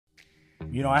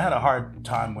You know, I had a hard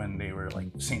time when they were like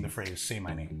saying the phrase "say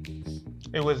my name."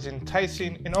 It was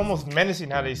enticing and almost menacing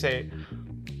how they say it.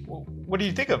 What do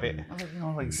you think of it? I was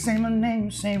like, like say my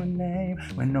name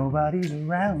when nobody's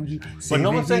around you. Say But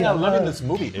no one's saying how loving love. this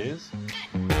movie is.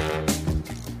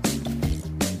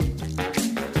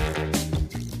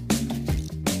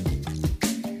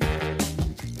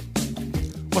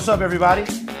 What's up, everybody?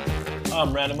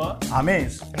 I'm Ranima. I'm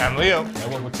Iz. And I'm Leo. And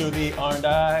welcome to the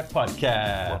R&I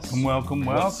Podcast. Welcome,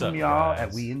 What's up, y'all. guys?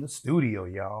 And we in the studio,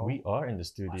 y'all. We are in the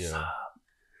studio. What's up?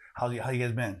 How you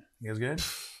guys been? You guys good?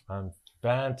 I'm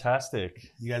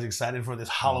fantastic. You guys excited for this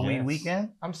Halloween Yes. weekend?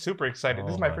 I'm super excited.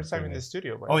 This is Oh my my first time in the goodness.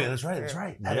 studio. Oh yeah, that's right. That's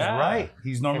right. That is Yeah. right.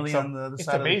 He's normally It's on the It's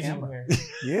side of the amazing camera.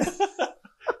 here. Yeah.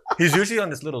 He's usually on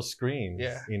this little screen.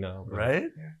 Yeah. You know. but- Right?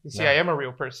 You see, No. I am a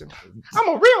real person. I'm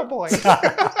a real boy.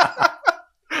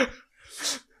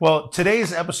 Well,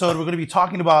 today's episode, we're going to be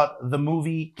talking about the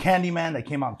movie Candyman that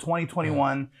came out in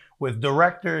 2021 with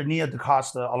director Nia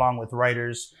DaCosta along with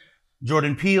writers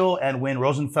Jordan Peele and Wynn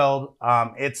Rosenfeld.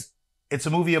 It's a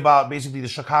movie about basically the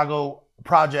Chicago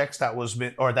projects that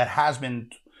has been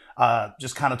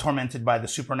just kind of tormented by the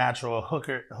supernatural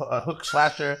hook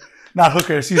slasher, not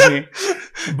hooker, excuse me,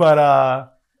 but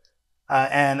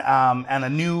and a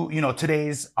new,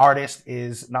 today's artist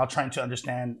is now trying to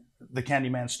understand the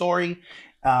Candyman story.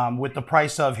 With the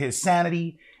price of his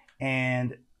sanity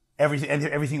and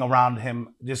everything around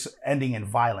him just ending in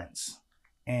violence.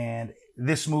 And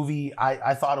this movie,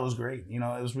 I thought it was great. It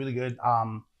was really good.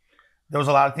 There was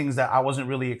a lot of things that I wasn't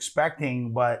really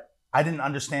expecting, but I didn't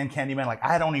understand Candyman. Like,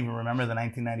 I don't even remember the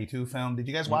 1992 film. Did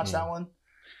you guys watch that one?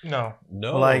 No.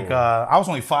 No. Like, I was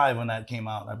only 5 when that came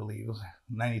out, I believe. It was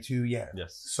 92, yeah.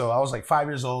 Yes. So I was like 5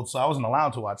 years old, so I wasn't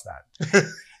allowed to watch that.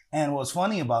 And what's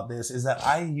funny about this is that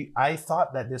I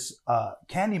thought that this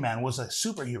Candyman was a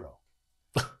superhero.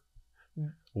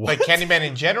 What? Like Candyman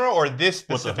in general or this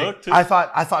With the specific? hook too? I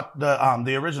thought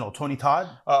the original Tony Todd.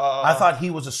 I thought he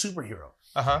was a superhero.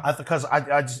 Uh-huh. Because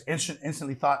I just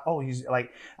instantly thought, oh, he's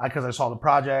like, because I saw the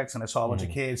projects and I saw a bunch of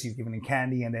kids. He's giving them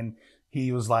candy, and then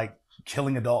he was like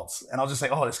killing adults, and I was just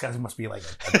like, oh, this guy must be like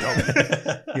a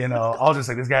dope. I was just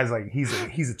like, this guy's like,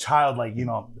 he's a child, like,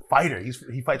 fighter.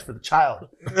 He fights for the child,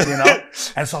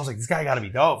 And so I was like, this guy got to be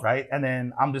dope, right? And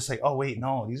then I'm just like, oh wait,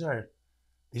 no, these are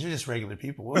just regular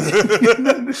people.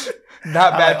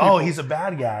 Not bad people. Oh, he's a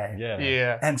bad guy. Yeah.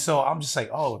 Yeah. And so I'm just like,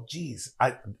 oh, geez.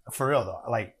 For real though,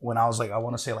 like when I was like, I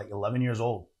want to say like 11 years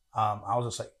old, I was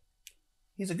just like,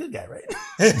 he's a good guy,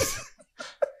 right?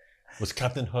 Was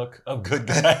Captain Hook a good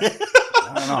guy?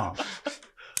 I don't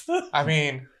know. I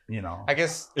mean, I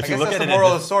guess If you that's look the at it moral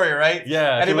in of the story, right?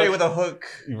 Yeah. if you Anybody look- with a hook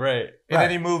Right. in Right.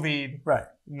 any movie, Right.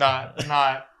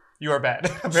 not you are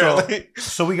bad. Apparently.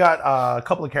 So we got a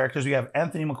couple of characters. We have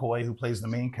Anthony McCoy, who plays the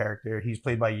main character. He's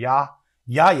played by Yahya.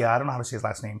 I don't know how to say his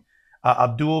last name.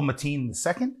 Abdul Mateen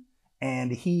II.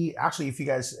 And he actually, if you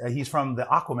guys, he's from the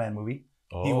Aquaman movie.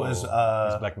 Oh, He was he's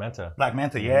Black Manta. Black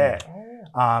Manta, yeah.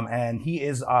 Oh. And he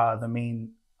is the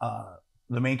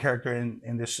main character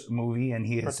in this movie, and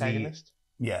he is Protagonist.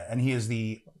 and he is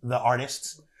the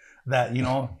artist that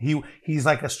he's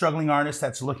like a struggling artist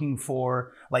that's looking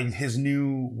for like his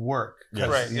new work. Yes.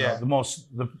 Right, yeah.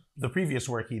 The previous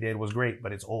work he did was great,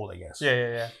 but it's old, I guess.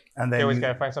 Yeah. And They then always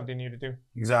gotta find something new to do.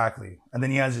 exactly, and then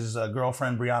he has his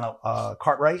girlfriend Brianna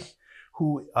Cartwright,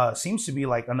 who seems to be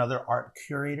like another art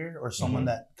curator or someone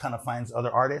that kind of finds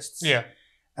other artists. Yeah.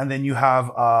 And then you have,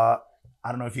 I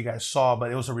don't know if you guys saw,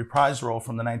 but it was a reprise role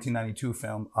from the 1992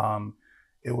 film.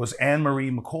 It was Anne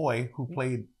Marie McCoy who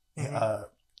played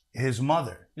his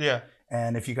mother. Yeah.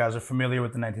 And if you guys are familiar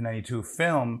with the 1992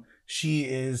 film, she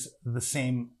is the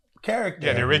same character.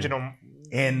 Yeah, the original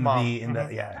in mom. in the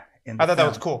I thought that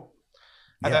was film. cool.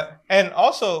 Yeah. And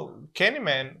also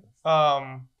Candyman,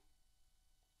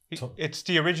 it's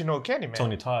the original Candyman.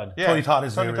 Tony Todd Yeah. Tony Todd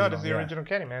is Tony the Todd original, is the yeah. original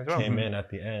Candyman as well. came in at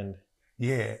the end.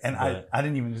 Yeah, and But- I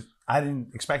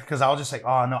didn't expect, because I was just like,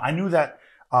 oh no, I knew that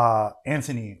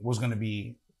Anthony was gonna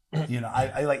be,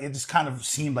 I like, it just kind of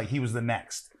seemed like he was the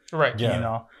next, Right.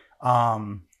 Yeah.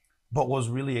 But what was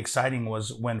really exciting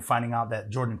was when finding out that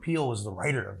Jordan Peele was the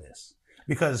writer of this.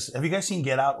 Because have you guys seen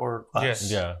Get Out or Us?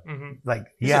 Yes. Yeah. Mm-hmm. Like,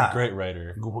 He's a great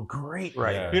writer. great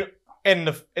writer. Yeah. And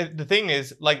the thing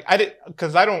is, like,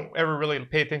 because I don't ever really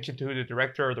pay attention to who the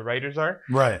director or the writers are.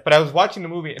 Right. But I was watching the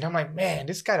movie and I'm like, man,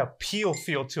 this got a Peele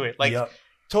feel to it. Like, Yep.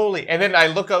 totally. And then I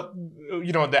look up,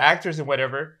 the actors and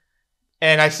whatever,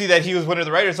 and I see that he was one of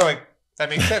the writers. So I'm like, that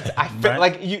makes sense. I feel Right.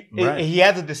 like Right. he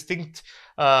has a distinct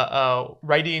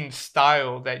writing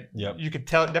style that Yep. you could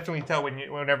definitely tell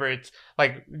whenever it's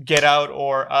like Get Out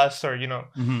or Us or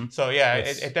So yeah,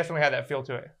 it definitely had that feel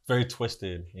to it. Very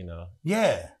twisted,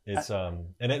 Yeah. It's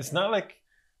and it's not like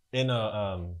in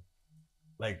a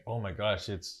like, oh my gosh,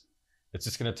 it's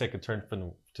just gonna take a turn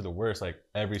to the worst. Like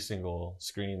every single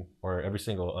screen or every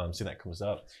single scene that comes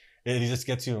up, it just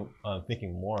gets you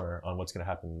thinking more on what's gonna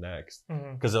happen next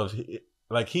because of.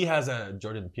 Like he has a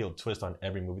Jordan Peele twist on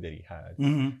every movie that he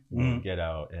had. Get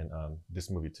Out and this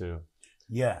movie too.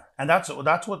 Yeah, and that's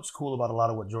what's cool about a lot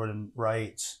of what Jordan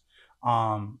writes.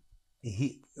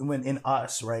 When in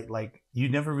Us, right? Like you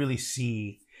never really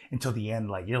see until the end.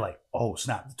 Like you're like, oh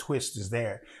snap, the twist is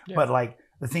there. Yeah. But like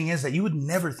the thing is that you would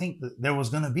never think that there was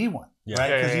gonna be one,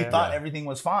 right? Because you thought everything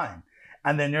was fine,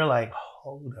 and then you're like,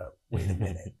 hold up, wait a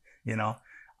minute,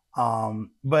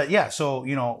 But yeah, so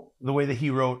the way that he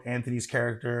wrote Anthony's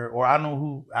character, or I don't know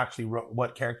who actually wrote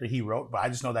what character he wrote, but I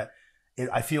just know that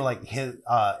I feel like his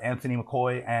Anthony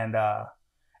McCoy and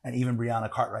even Brianna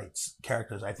Cartwright's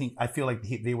characters, I feel like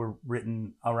they were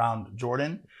written around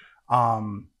Jordan,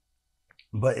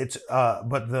 but it's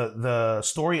but the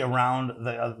story around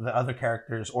the other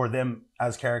characters or them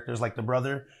as characters, like the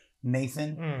brother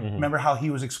Nathan, remember how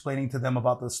he was explaining to them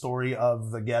about the story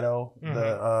of the ghetto,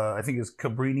 the I think it's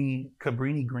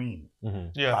Cabrini Green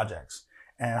projects,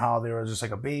 and how there was just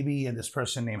like a baby and this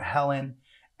person named Helen,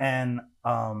 and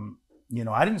I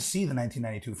didn't see the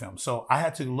 1992 film, so I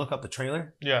had to look up the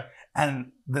trailer,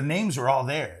 and the names were all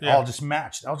there, all just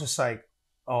matched. I was just like,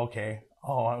 oh, okay,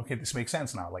 this makes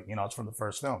sense now, like it's from the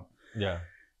first film,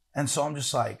 and so I'm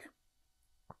just like,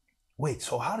 wait,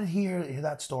 so how did he hear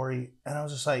that story? And I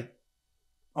was just like,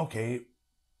 okay,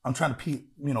 I'm trying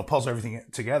to puzzle everything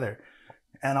together.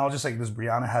 And I was just like, does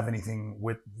Brianna have anything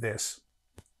with this?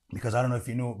 Because I don't know if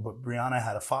you knew, but Brianna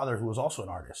had a father who was also an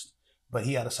artist, but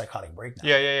he had a psychotic breakdown.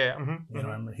 Yeah.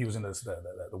 Remember he was in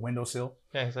the windowsill.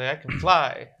 Yeah, he's like, I can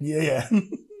fly. Yeah.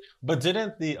 But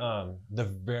didn't the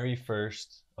very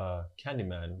first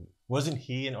Candyman, wasn't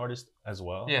he an artist as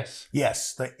well? Yes,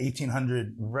 the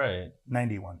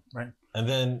 1891, right? And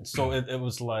then so it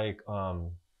was like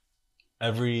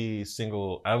every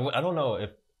single I don't know if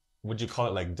would you call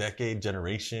it like decade,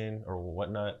 generation, or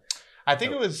whatnot. I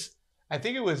think it was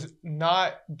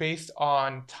not based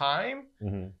on time.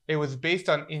 It was based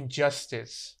on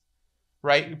injustice,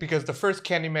 right? Because the first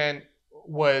Candyman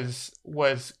was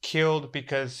killed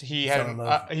because he fell in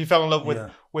love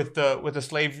with the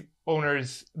slave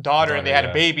owner's daughter, and they had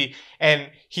a baby, and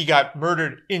he got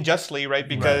murdered unjustly, right?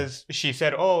 Because she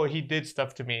said, oh, he did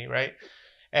stuff to me, right?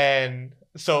 And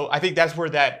so I think that's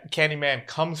where that Candyman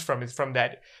comes from, is from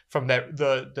that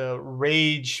the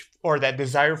rage or that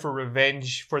desire for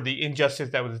revenge for the injustice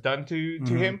that was done to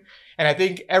him. And I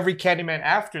think every Candyman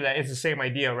after that is the same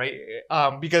idea, right?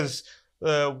 Because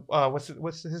what's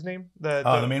his name?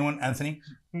 The main one, Anthony?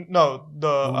 No,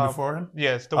 the one before him?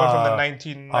 Yes, the one from the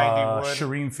 1991.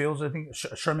 Shereen Fields, I think.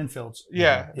 Sherman Fields.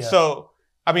 Yeah. So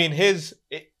I mean,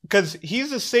 because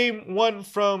he's the same one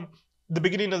from the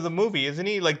beginning of the movie, isn't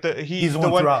he? Like he's the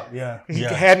one throughout,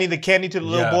 handing the candy to the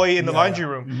little boy in the laundry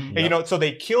room. And so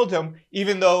they killed him,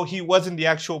 even though he wasn't the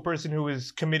actual person who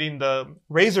was committing the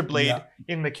razor blade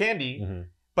in the candy,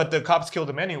 but the cops killed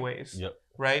him anyways.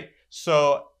 Right?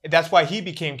 So that's why he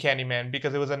became Candyman,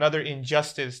 because it was another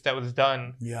injustice that was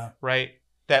done. Right?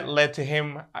 That led to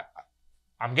him,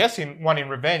 I'm guessing, wanting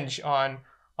revenge on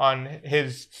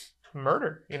his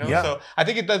murder, So I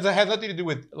think it has nothing to do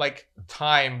with like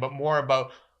time, but more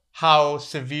about how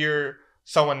severe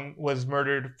someone was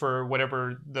murdered for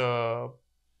whatever the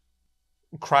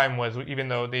crime was, even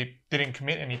though they didn't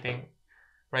commit anything,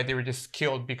 right? They were just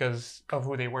killed because of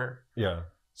who they were.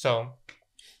 So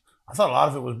I thought a lot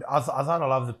of it was. I thought a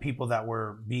lot of the people that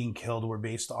were being killed were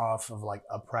based off of like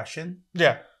oppression.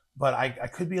 But I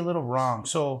could be a little wrong.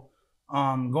 So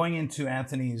going into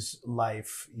Anthony's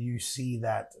life, you see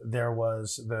that there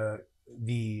was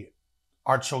the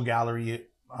art show gallery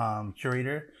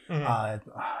curator. I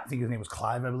think his name was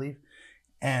Clive, I believe,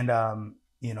 and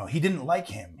he didn't like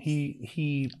him.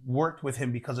 He worked with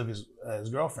him because of his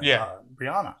girlfriend,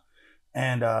 Brianna,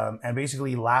 and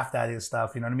basically laughed at his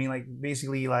stuff. You know what I mean? Like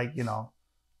basically like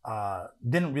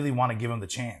didn't really want to give him the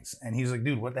chance. And he's like,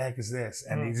 dude, what the heck is this?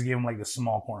 And he just gave him like the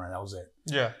small corner. That was it.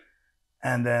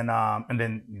 And then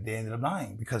they ended up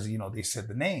dying because they said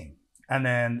the name. And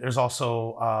then there's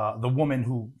also the woman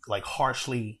who like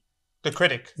harshly, the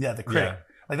critic. The critic.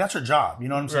 Like that's her job. You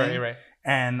know what I'm saying? Right.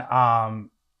 And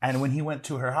when he went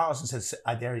to her house and said,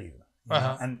 "I dare you,"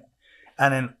 and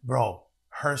then bro,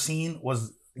 her scene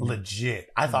was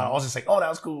legit. I thought I was just like, "Oh, that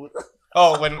was cool."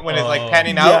 Oh, when it's like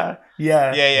panning out.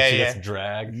 Yeah. She gets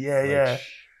dragged. Yeah.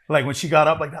 Like when she got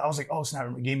up like that, I was like, oh snap!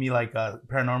 It gave me like a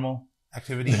Paranormal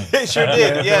Activity. It sure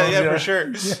did. Yeah, for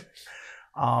sure.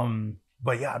 Yeah.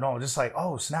 But yeah, no, just like,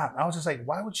 oh snap! I was just like,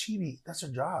 why would she be? That's her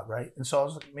job, right? And so I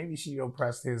was like, maybe she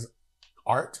oppressed his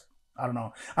art. I don't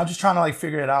know. I'm just trying to like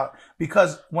figure it out,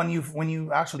 because when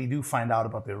you actually do find out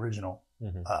about the original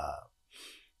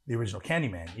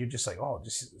Candyman, you're just like, oh, it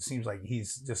just seems like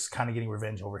he's just kind of getting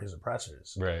revenge over his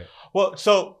oppressors. Right. Well,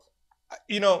 so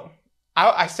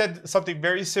I said something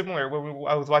very similar when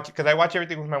I was watching, because I watch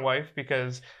everything with my wife,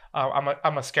 because I'm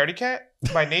a scaredy cat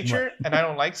by nature, and I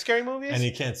don't like scary movies. And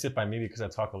you can't sit by me because I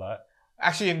talk a lot.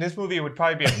 Actually, in this movie, it would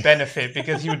probably be a benefit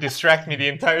because he would distract me the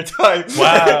entire time.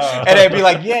 Wow. And I'd be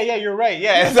like, yeah, you're right.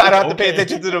 Yeah, so I don't have to pay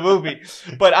attention to the movie.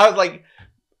 But I was like,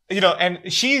 and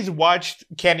she's watched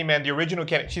Candyman, the original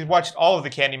Candyman. She's watched all of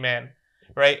the Candyman,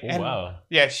 right? Oh, and wow.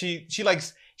 Yeah,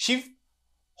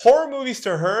 horror movies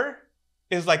to her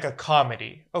is like a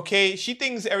comedy. Okay, she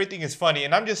thinks everything is funny,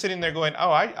 and I'm just sitting there going,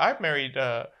 "Oh, I married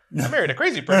a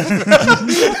crazy person."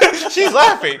 She's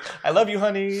laughing. I love you,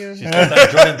 honey. She's got that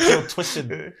Jordan Peele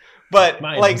twisted. But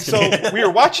so we were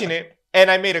watching it,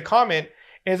 and I made a comment,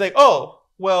 and it's like, "Oh,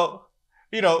 well,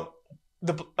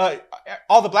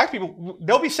 all the black people,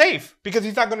 they'll be safe because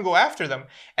he's not going to go after them."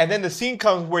 And then the scene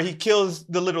comes where he kills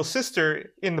the little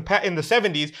sister in the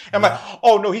 70s. And I'm like,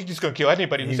 oh no, he's just going to kill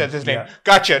anybody who says his name.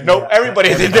 Gotcha. No, everybody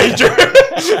is in danger.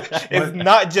 It's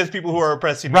not just people who are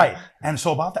oppressing. Right. And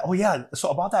so about that, so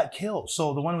about that kill.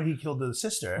 So the one when he killed the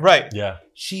sister. Right. Yeah.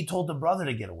 She told the brother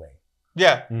to get away.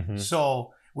 Yeah. Mm-hmm.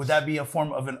 So would that be a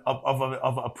form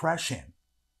of oppression?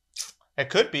 It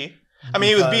could be. I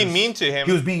mean, he was being mean to him.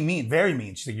 He was being mean, very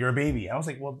mean. She's like, "You're a baby." I was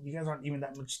like, "Well, you guys aren't even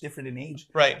that much different in age."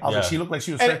 Right. I was like, she looked like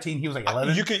she was 13. He was like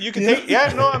 11. You could take,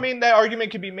 I mean, that argument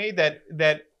could be made that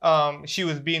she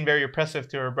was being very oppressive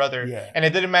to her brother. Yeah. And it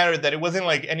didn't matter that it wasn't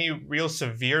like any real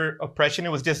severe oppression.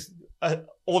 It was just an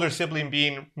older sibling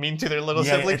being mean to their little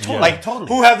sibling. Totally.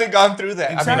 Who hasn't gone through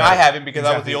that? Exactly. I mean, I haven't because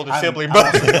I was the older sibling,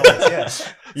 but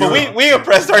but we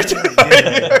oppressed our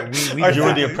child. You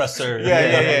were the oppressor.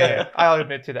 Yeah. I'll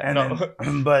admit to that. And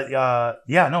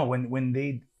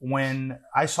then, when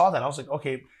I saw that, I was like,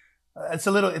 okay, it's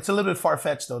a little bit far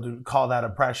fetched though to call that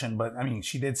oppression, but I mean,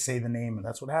 she did say the name, and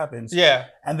that's what happens. Yeah.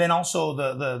 And then also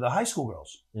the high school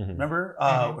girls. Mm-hmm. Remember,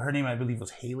 her name I believe was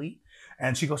Haley.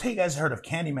 And she goes, "Hey, you guys heard of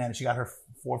Candyman?" And she got her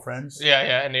 4 friends.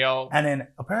 Yeah, and they all. And then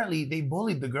apparently they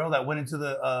bullied the girl that went into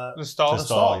the stall. The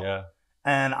stall, yeah.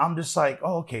 And I'm just like,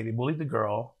 oh, okay, they bullied the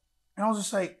girl, and I was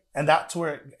just like, and that's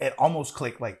where it almost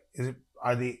clicked. Like, is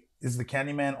the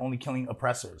Candyman only killing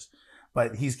oppressors?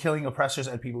 But he's killing oppressors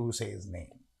and people who say his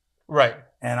name. Right.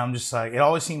 And I'm just like, it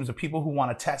always seems the people who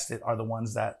want to test it are the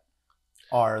ones that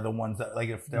like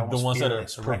if they're the ones that are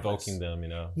provoking them,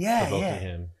 provoking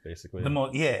him basically.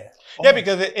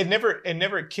 Because it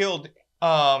never killed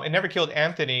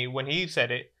Anthony when he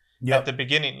said it at the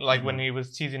beginning, like when he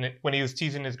was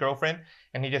teasing his girlfriend,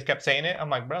 and he just kept saying it. I'm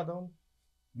like, bro,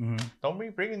 don't be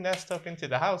bringing that stuff into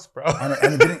the house, bro. And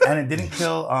it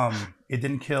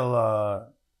didn't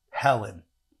kill Helen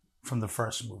from the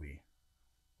first movie,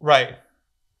 right?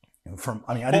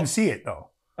 I didn't see it though.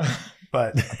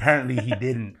 But apparently he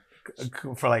didn't,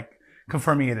 for like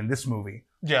confirming it in this movie.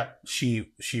 Yeah.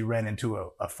 She ran into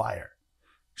a fire.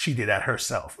 She did that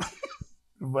herself.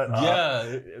 But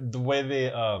the way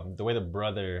the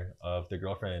brother of the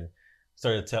girlfriend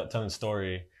started telling the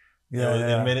story,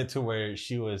 it made it to where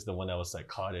she was the one that was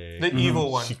psychotic. The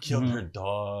evil one. She killed her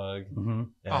dog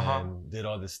and did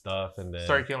all this stuff, and then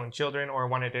started killing children, or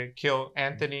wanted to kill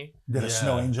Anthony. Did a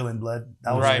snow angel in blood.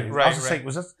 That was right. I was just like,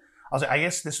 I was like, I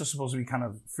guess this was supposed to be kind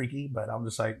of freaky, but I'm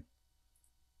just like,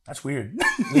 that's weird.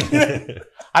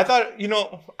 I thought,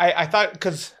 I thought,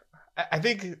 because I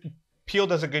think Peele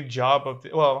does a good job of,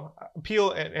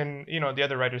 Peele and the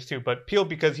other writers too, but Peele,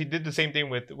 because he did the same thing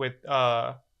with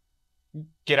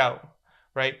Get Out,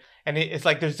 right? And it's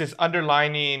like there's this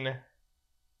underlining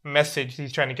message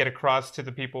he's trying to get across to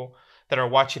the people that are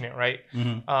watching it, right?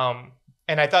 Mm-hmm.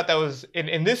 And I thought that was,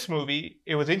 in this movie,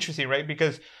 it was interesting, right?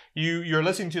 Because you're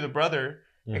listening to the brother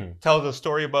tell the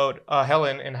story about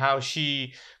Helen and how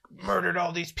she murdered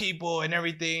all these people and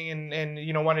everything,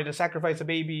 and wanted to sacrifice a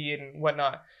baby and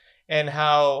whatnot, and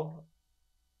how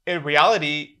in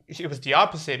reality it was the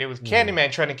opposite. It was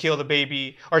Candyman trying to kill the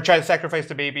baby, or try to sacrifice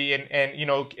the baby, and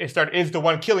is the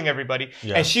one killing everybody,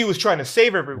 and she was trying to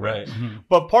save everyone. Right. Mm-hmm.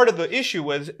 But part of the issue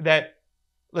was that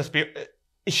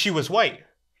she was white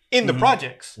in the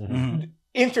projects,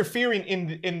 interfering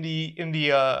in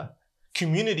the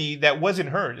community that wasn't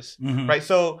hers, right?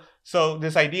 So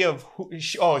this idea of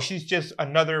she's just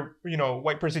another,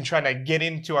 white person trying to get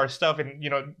into our stuff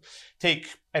and, take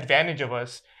advantage of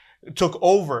us, took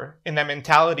over in that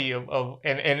mentality of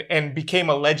and became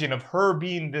a legend of her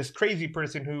being this crazy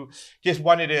person who just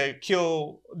wanted to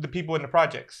kill the people in the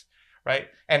projects, right?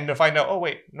 And to find out, oh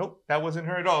wait, nope, that wasn't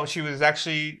her at all. She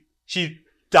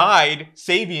died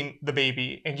saving the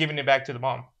baby and giving it back to the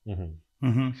mom.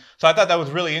 So I thought that was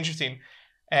really interesting.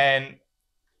 And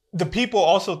the people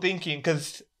also thinking,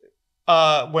 because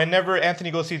whenever Anthony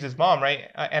goes sees his mom, right,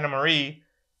 Anna Marie,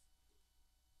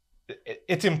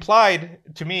 it's implied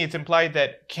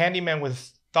that Candyman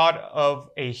was thought of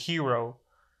a hero,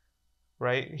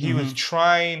 right? He was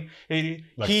trying,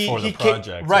 for the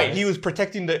project, right? He was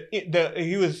protecting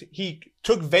he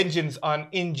took vengeance on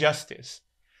injustice,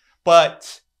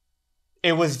 but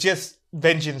it was just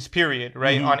vengeance, period,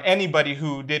 right? On anybody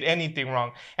who did anything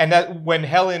wrong. And that when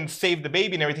Helen saved the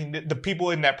baby and everything, the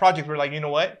people in that project were like, you know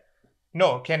what?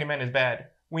 No, Candyman is bad.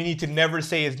 We need to never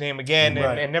say his name again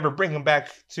and never bring him back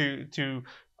to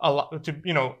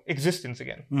existence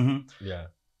again. Yeah.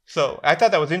 So I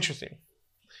thought that was interesting.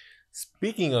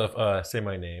 Speaking of Say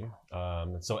My Name,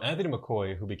 so Anthony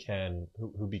McCoy, who became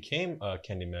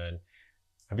Candyman,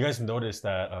 have you guys noticed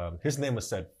that his name was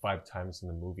said 5 times in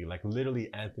the movie? Like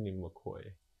literally Anthony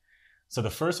McCoy. So the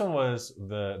first one was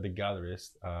the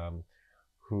gallerist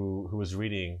who was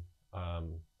reading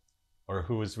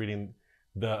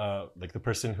the like the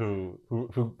person who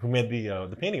made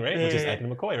the painting, right? Which is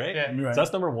Anthony McCoy, right? Yeah. So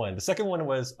that's number one. The second one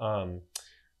was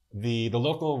the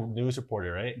local news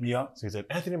reporter, right? Yeah. So he said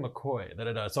Anthony McCoy. Da,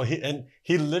 da, da. So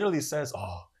he literally says,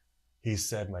 "Oh, he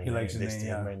said my name. Likes they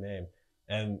said my name."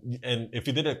 And if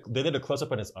they did a close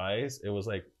up on his eyes, it was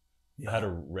like it had a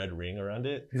red ring around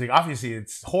it. He's like, obviously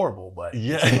it's horrible, but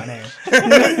yeah, my name.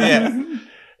 Yeah.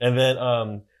 And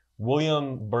then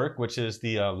William Burke, which is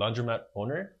the laundromat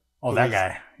owner. Oh, that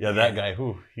guy. Yeah, that guy.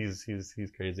 Who he's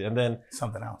crazy. And then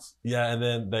something else. Yeah, and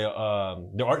then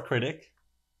the art critic,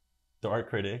 the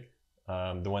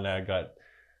one that got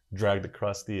dragged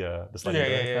across the sliding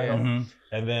door.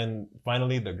 And then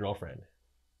finally the girlfriend.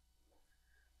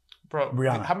 Bro,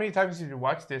 Brianna. How many times did you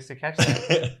watch this to catch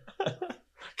that?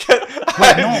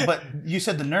 Wait, no, but you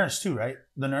said the nurse too, right?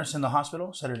 The nurse in the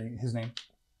hospital said his name.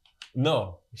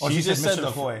 No, she just said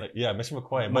Mr. McCoy. Yeah, Mr.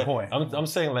 McCoy. McCoy. But I'm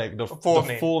saying like the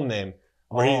full name,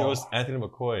 where he was Anthony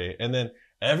McCoy, and then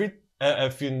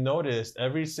if you noticed,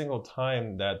 every single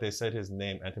time that they said his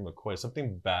name, Anthony McCoy,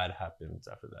 something bad happens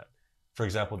after that. For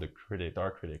example, the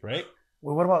art critic, right?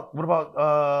 Well, what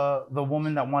about the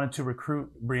woman that wanted to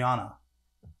recruit Brianna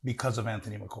because of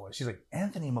Anthony McCoy? She's like,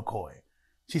 Anthony McCoy.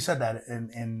 She said that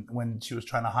in when she was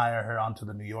trying to hire her onto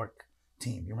the New York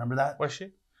team. You remember that? Was she?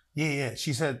 Yeah.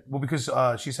 She said, well, because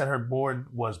she said her board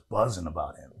was buzzing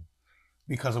about him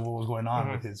because of what was going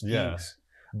on with his piece.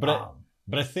 But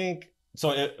I think,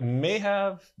 so it may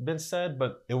have been said,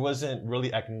 but it wasn't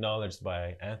really acknowledged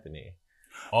by Anthony.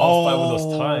 All 5 of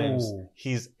those times,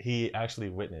 he actually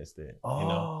witnessed it, you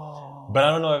know? But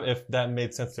I don't know if that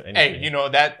made sense to anything. Hey, you know,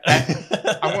 that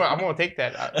I'm gonna take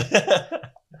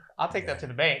that. I'll take that to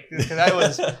the bank, because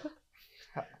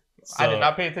I did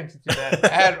not pay attention to that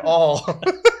at all.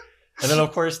 And then,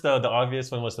 of course, the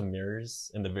obvious one was the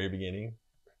mirrors in the very beginning.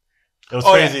 It was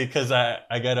crazy because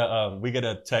we got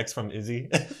a text from Izzy.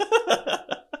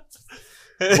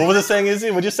 What was it saying, Izzy?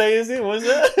 What'd you say, Izzy? What was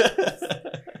that?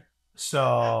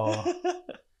 So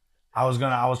I was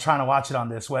trying to watch it on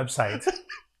this website,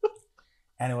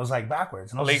 and it was like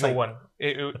backwards. And I was legal like, one.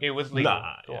 It was legal.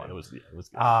 Nah, yeah, it was good.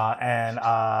 And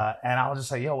I was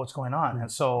just like, yo, what's going on?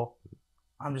 And so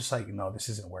I'm just like, no, this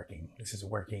isn't working.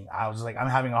 I was like, I'm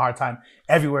having a hard time.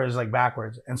 Everywhere is like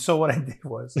backwards. And so what I did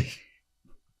was,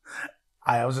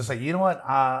 I was just like, you know what?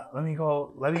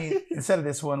 Let me instead of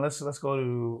this one, let's go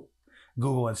to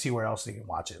Google and see where else they can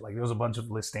watch it. Like there was a bunch of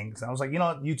listings, and I was like, you know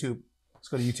what? YouTube. Let's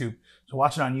go to YouTube. So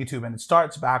watch it on YouTube, and it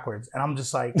starts backwards, and I'm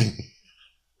just like,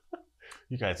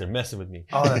 you guys are messing with me.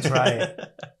 Oh, that's right.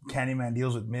 Candyman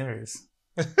deals with mirrors.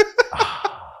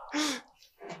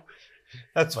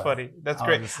 That's funny. That's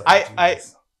great. Like, I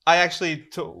actually,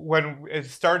 when it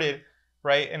started,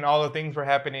 right, and all the things were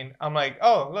happening, I'm like,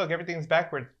 oh, look, everything's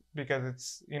backwards because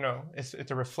it's, it's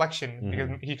a reflection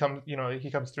because he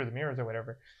comes through the mirrors or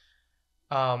whatever.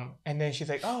 And then she's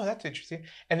like, oh, that's interesting.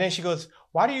 And then she goes,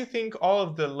 why do you think all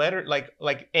of the letter,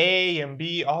 like A and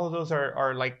B, all of those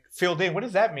are like filled in? What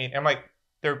does that mean? And I'm like,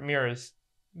 they're mirrors.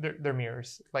 they're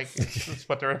mirrors. Like it's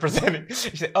what they're representing. You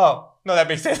say, oh no, that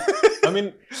makes sense. I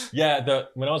mean, yeah.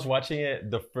 When I was watching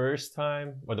it the first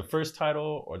time, or the first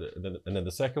title, or and then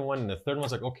the second one, and the third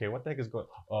one's like, okay, what the heck is going?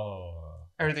 Oh,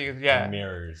 everything is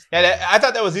mirrors. Yeah, I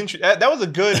thought that was interesting. That was a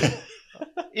good,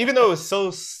 even though it was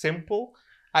so simple.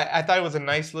 I thought it was a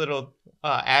nice little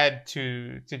add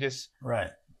to just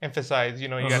emphasize, you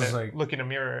gotta look in a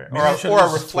mirror or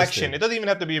a reflection. It doesn't even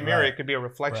have to be a mirror; it could be a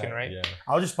reflection, right? Yeah.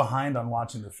 I was just behind on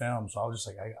watching the film, so I was just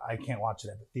like, I can't watch it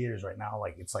at the theaters right now.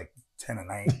 Like it's like 10 at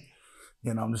night.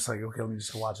 I'm just like, okay, let me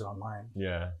just go watch it online.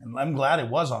 Yeah, and I'm glad it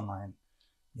was online.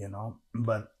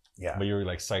 But yeah. But you were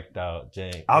like psyched out,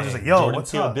 Jay. I was just like, yo, Jordan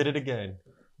what's Peele up? Did it again.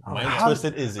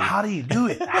 Twisted Izzy. How do you do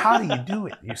it? How do you do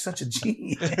it? You're such a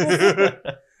genius.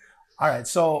 All right,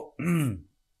 so.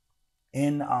 So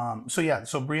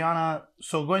Brianna,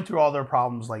 so going through all their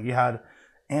problems, like you had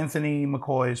Anthony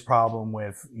McCoy's problem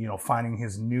with, finding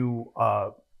his new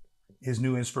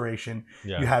inspiration.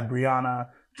 Yeah. You had Brianna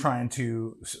trying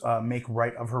to make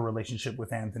right of her relationship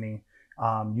with Anthony.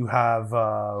 You have,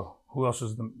 who else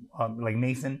was like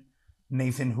Nathan,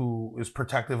 who is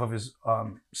protective of his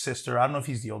sister. I don't know if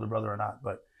he's the older brother or not,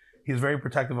 but he was very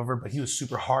protective of her, but he was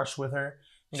super harsh with her.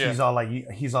 He's all like,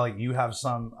 you have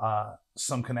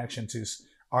some connection to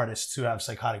artists who have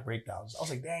psychotic breakdowns. I was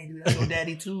like, dang, dude, that's your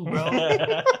daddy too, bro.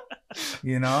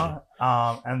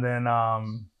 And then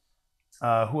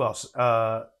who else?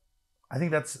 I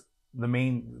think that's the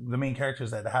main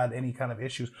characters that had any kind of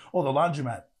issues. Oh, the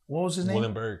laundromat. What was his name?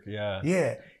 Willenberg. Yeah.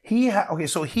 Yeah.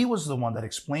 So he was the one that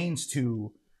explains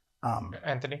to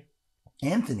Anthony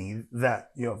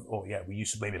that, we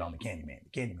used to blame it on the Candyman.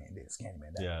 The Candyman this,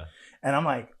 Candyman that. Yeah. And I'm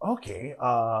like, okay,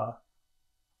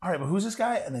 all right, but who's this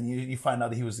guy? And then you find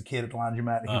out that he was the kid at the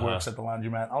laundromat. He works at the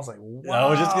laundromat. I was like, wow. I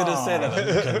was just gonna say that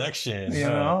the connection.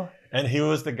 know? And he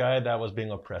was the guy that was being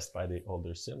oppressed by the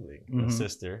older sibling, the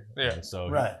sister. Yeah. And so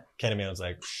Candyman was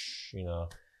like,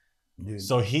 Dude.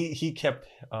 So he kept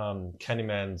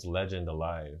Candyman's legend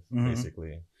alive,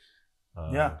 basically.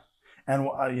 Yeah. And,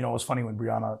 it was funny when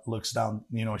Brianna looks down,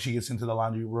 she gets into the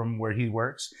laundry room where he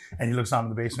works and he looks down in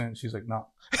the basement and she's like, no.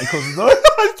 I close the door.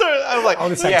 I was like, oh,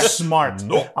 this is smart.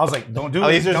 Nope. I was like, don't do it. At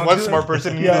least there's one smart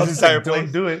person in this entire place.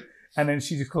 Don't do it. And then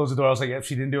she just closed the door. I was like, if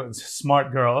she didn't do it,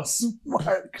 smart girl.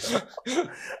 Smart girl.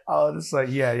 I was just like,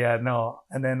 yeah, no.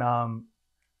 And then,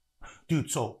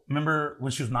 dude, so remember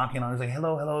when she was knocking on, I was like,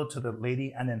 hello to the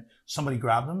lady. And then somebody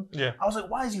grabbed him. Yeah. I was like,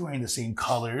 why is he wearing the same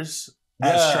colors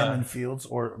as Sherman Fields,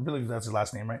 or I believe that's his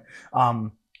last name, right?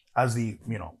 As the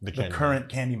current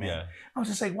Candyman. Yeah. I was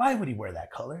just like, why would he wear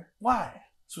that color? Why?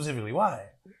 Specifically, why?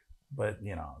 But,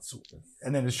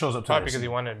 and then it shows up to probably because he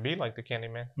wanted to be like the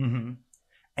Candyman. Mm-hmm.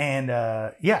 And,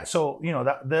 so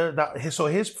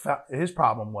his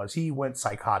problem was he went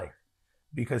psychotic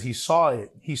because he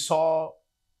saw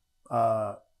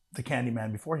the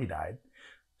Candyman before he died,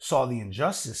 saw the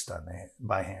injustice done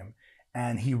by him,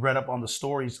 and he read up on the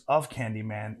stories of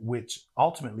Candyman, which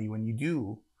ultimately, when you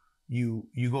do, you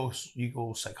go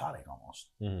psychotic almost,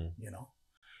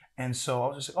 And so I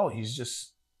was just like,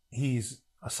 he's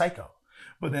a psycho.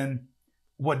 But then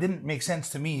what didn't make sense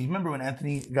to me, remember when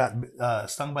Anthony got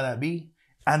stung by that bee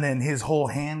and then his whole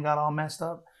hand got all messed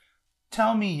up?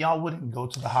 Tell me y'all wouldn't go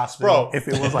to the hospital if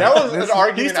it was like that was an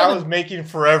argument I was making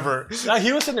forever.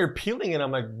 He was in there peeling and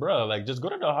I'm like, bro, like just go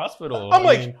to the hospital. I'm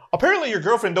like, apparently your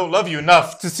girlfriend don't love you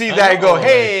enough to see that and go,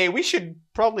 hey, we should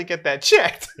probably get that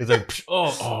checked. It's like,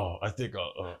 I think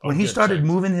when he started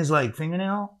moving his like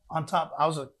fingernail on top, I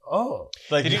was like, oh.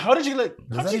 Like how did you get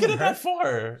it that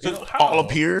far? All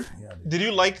up here? Yeah, did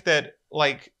you like that,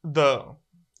 like the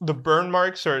burn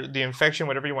marks or the infection,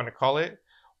 whatever you want to call it,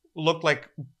 looked like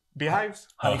beehives?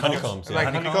 Honeycombs. Yeah.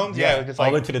 Like honeycombs? Yeah. Just all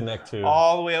the way to the neck too.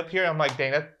 All the way up here. I'm like,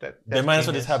 dang, that's they might as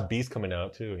well just have bees coming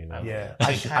out too, Yeah.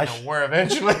 I kind of were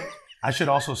eventually. I should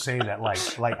also say that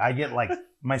like I get like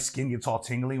my skin gets all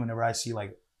tingly whenever I see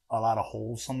like a lot of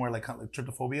holes somewhere, like kind of like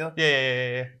trypophobia.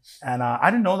 Yeah. And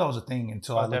I didn't know that was a thing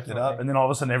until I looked it up, and then all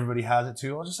of a sudden everybody has it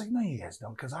too. I was just like, no, you guys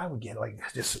don't, because I would get like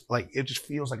just like it just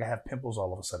feels like I have pimples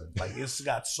all of a sudden. Like it's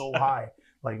got so high,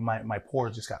 like my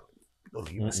pores just got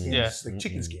my skin just like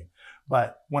chicken skin.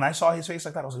 But when I saw his face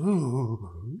like that, I was like,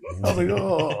 ooh. I was like,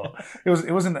 oh. It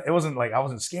wasn't like I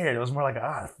wasn't scared. It was more like,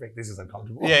 frick, this is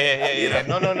uncomfortable. Yeah.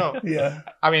 No. Yeah.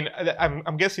 I mean,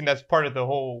 I'm guessing that's part of the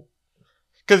whole,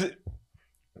 because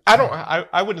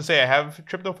I wouldn't say I have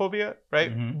trypophobia,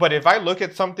 right? Mm-hmm. But if I look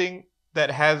at something that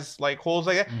has like holes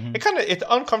like that, it's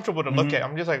uncomfortable to look at.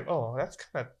 I'm just like, oh, that's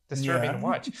kind of disturbing to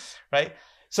watch, right?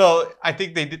 So I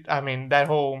think they did. I mean, that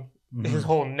whole. His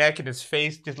whole neck and his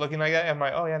face just looking like that. I'm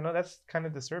like, oh yeah, no, that's kind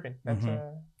of disturbing. That's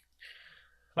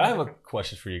I have a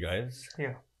question for you guys.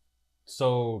 Yeah.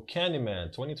 So,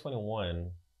 Candyman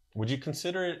 2021, would you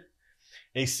consider it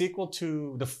a sequel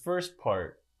to the first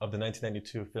part of the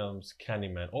 1992 film's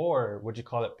Candyman, or would you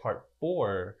call it part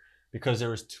 4 because there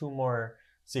was 2 more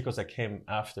sequels that came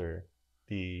after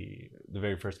the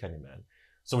very first Candyman?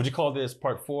 So, would you call this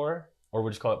part 4, or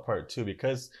would you call it part 2?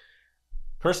 Because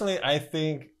personally, I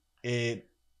think it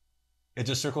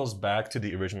just circles back to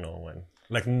the original one.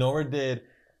 Like, nowhere did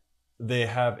they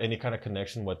have any kind of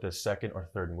connection with the second or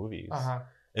third movies.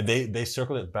 And they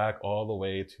circled it back all the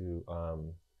way to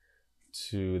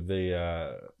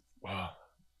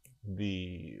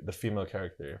the female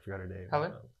character. I forgot her name.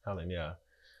 Helen. Helen, yeah.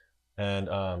 And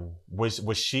was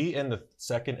she in the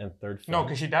second and third film? No,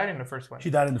 because she died in the first one.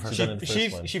 She died in the first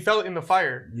one. She fell in the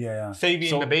fire. Yeah.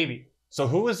 Saving the baby. So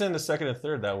who was in the second and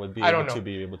third that would be able to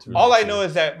be able to? All I know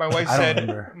is that my wife said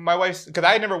because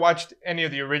I never watched any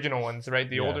of the original ones, right?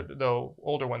 The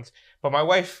older ones. But my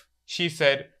wife, she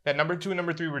said that number 2 and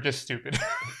number 3 were just stupid.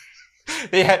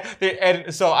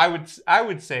 And so I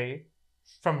would say,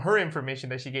 from her information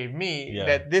that she gave me,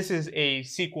 that this is a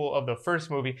sequel of the first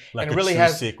movie, like and a really true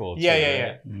has sequel.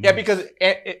 Yeah, because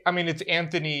it's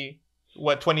Anthony.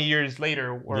 20 years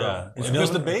later? Or, it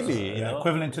was the baby, you know?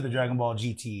 Equivalent to the Dragon Ball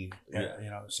GT,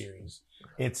 series.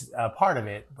 It's a part of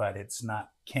it, but it's not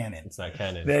canon. It's not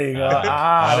canon. There you go.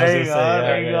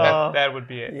 There you go. That would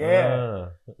be it. Yeah.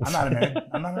 I'm not a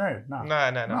nerd.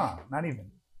 No, not even.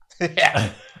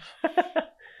 Yeah.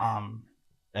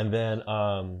 And then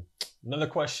another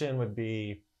question would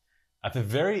be, at the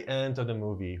very end of the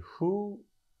movie, who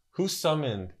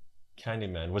summoned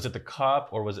Candyman? Was it the cop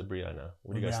or was it Brianna?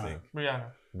 What do you guys think?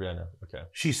 Brianna. Okay.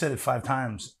 She said it 5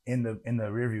 times in the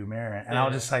rearview mirror, and I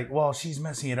was just like, well, she's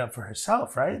messing it up for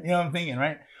herself, right? You know what I'm thinking,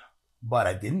 right? But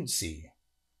I didn't see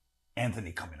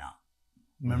Anthony coming out.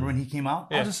 Remember when he came out?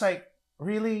 I was just like,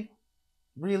 really?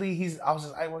 I was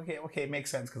just like, okay, it makes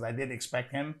sense because I did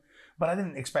expect him, but I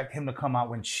didn't expect him to come out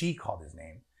when she called his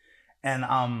name, and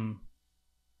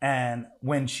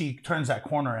when she turns that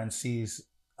corner and sees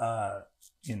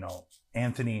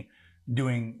Anthony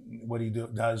doing what he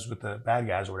does with the bad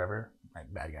guys or whatever,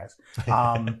 like bad guys.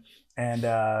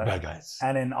 Bad guys.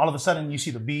 And then all of a sudden you see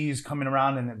the bees coming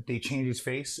around and they change his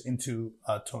face into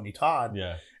Tony Todd.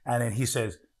 Yeah. And then he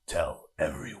says, "Tell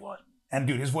everyone." And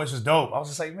dude, his voice was dope. I was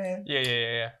just like, man.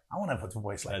 Yeah. I want to put the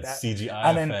voice like that.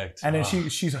 CGI effect. And then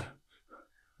she's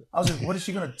I was like, what is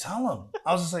she going to tell him?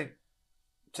 I was just like,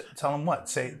 tell him what?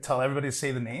 Tell everybody to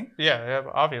say the name? Yeah,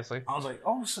 obviously. I was like,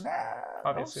 oh snap.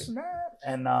 Obviously. Oh snap.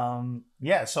 And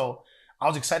so I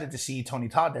was excited to see Tony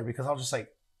Todd there because I was just like,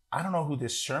 I don't know who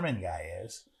this Sherman guy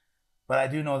is, but I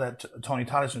do know that Tony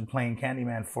Todd has been playing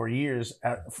Candyman for years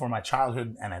for my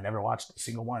childhood, and I never watched a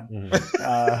single one.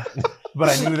 But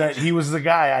I knew that he was the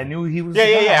guy. I knew he was the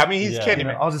guy. Yeah. I mean, he's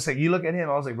Candyman. I was just like, you look at him,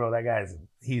 I was like, bro, that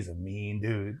he's a mean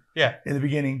dude. Yeah. In the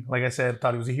beginning, like I said, I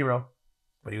thought he was a hero.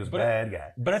 But he was a bad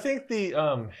guy. But I think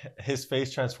his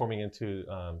face transforming into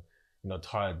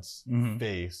Todd's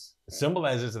face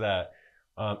symbolizes that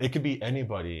it could be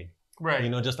anybody,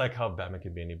 right? Just like how Batman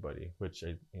can be anybody, which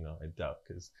I doubt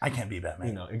because I can't be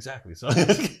Batman. Exactly. So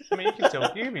I mean,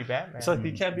 you can be Batman. So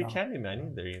he can't be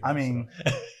Candyman either. I mean,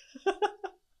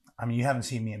 you haven't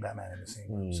seen me and Batman in the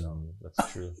same room, so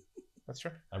that's true. That's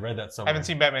true. I read that somewhere. I haven't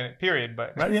seen Batman, period,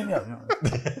 but right,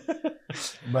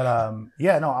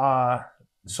 but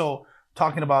so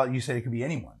talking about, you said it could be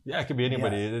anyone. Yeah, it could be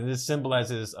anybody. Yeah. This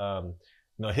symbolizes,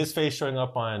 his face showing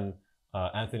up on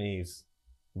Anthony's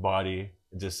body.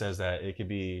 It just says that it could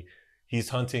be, he's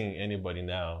hunting anybody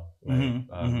now, right?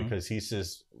 Because he's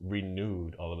just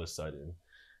renewed all of a sudden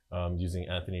using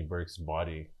Anthony Burke's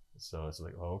body. So it's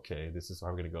like, oh, okay, this is how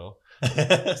we're gonna go.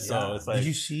 So it's like,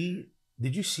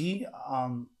 did you see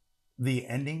the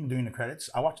ending during the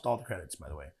credits? I watched all the credits, by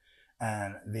the way,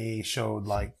 and they showed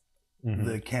like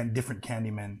the different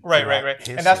Candyman. Right.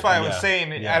 And that's why I was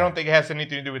saying I don't think it has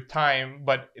anything to do with time,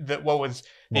 but what was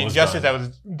the injustice that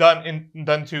was done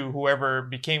to whoever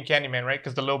became Candyman, right?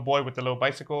 Because the little boy with the little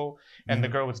bicycle and the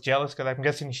girl was jealous because I'm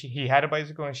guessing he had a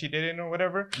bicycle and she didn't or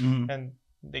whatever, and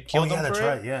they killed him for that's it.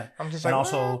 Right, yeah. I'm just and like,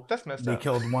 also that's messed they up.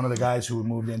 killed one of the guys who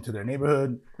moved into their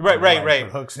neighborhood. Right.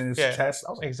 Put hooks in his chest. I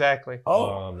was like, exactly.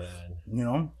 Oh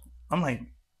man. I'm like,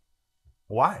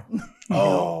 why?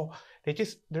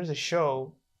 There's a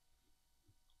show.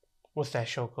 What's that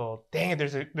show called? Dang it!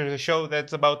 There's a show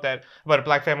that's about a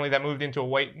black family that moved into a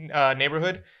white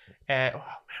neighborhood. And what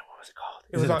was it called?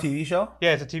 Is it a TV show?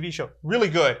 Yeah, it's a TV show. Really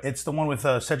good. It's the one with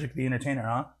Cedric the Entertainer,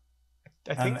 huh?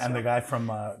 I think so. And the guy from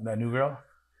the New Girl,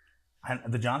 and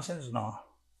the Johnsons. No.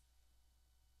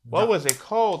 What was it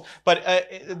called? But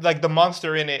like the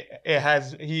monster in it,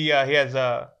 he has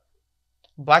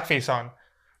blackface on,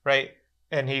 right?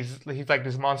 And he's like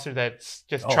this monster that's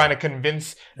just trying to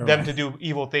convince them to do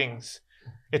evil things.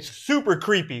 It's super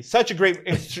creepy. It's such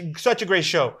a great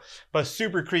show, but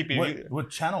super creepy. What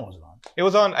channel was it on? It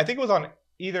was on. I think it was on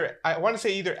I want to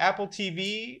say either Apple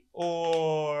TV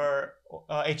or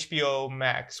HBO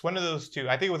Max. One of those two.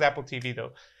 I think it was Apple TV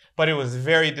though. But it was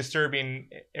very disturbing.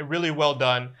 Really well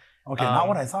done. Okay, not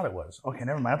what I thought it was. Okay,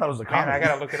 never mind. I thought it was a comedy. Man, I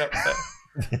gotta look it up.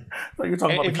 But you were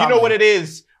talking about if you know what it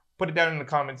is, put it down in the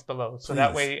comments below, so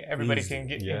that way everybody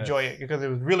can enjoy it, because it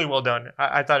was really well done.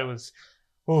 I thought it was.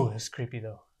 Oh, it's creepy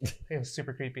though. It was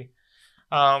super creepy.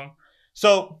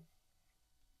 So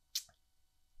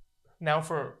now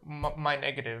for my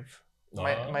negative.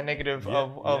 My negative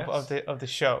of the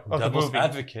show, of Devil's the movie.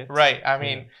 Advocate. Right. I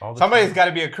mean, somebody's got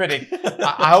to be a critic.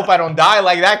 I hope I don't die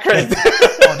like that critic.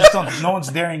 Just don't. No one's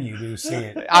daring you to say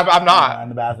it. I'm not. In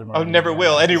the bathroom. I never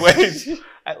will. Anyways,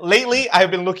 lately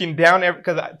I've been looking down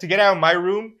because to get out of my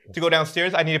room to go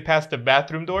downstairs, I need to pass the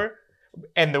bathroom door,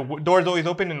 and the door's always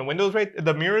open and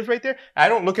the mirror's right there. I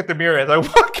don't look at the mirror as I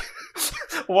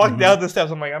walk down the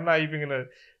steps. I'm like, I'm not even gonna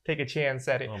take a chance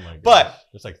at it. Oh my gosh. But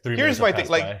there's like 3 here's minutes my thing.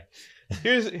 Like,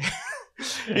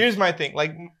 here's my thing.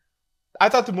 Like, I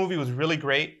thought the movie was really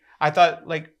great. I thought,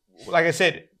 like I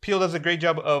said, Peele does a great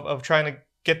job of trying to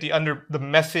get the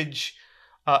message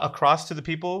across to the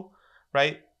people,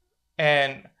 right?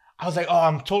 And I was like, oh,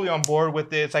 I'm totally on board with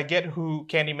this. I get who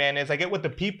Candyman is. I get what the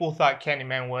people thought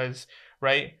Candyman was,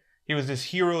 right? He was this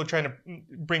hero trying to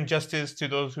bring justice to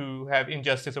those who have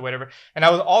injustice or whatever. And I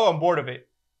was all on board of it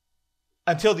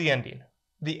until the ending.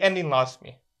 The ending lost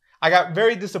me. I got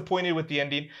very disappointed with the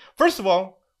ending. First of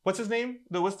all, what's his name?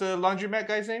 What's the laundromat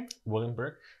guy's name? William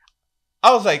Burke.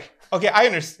 I was like, okay, I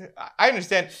understand.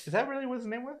 Is that really what his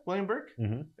name was? William Burke?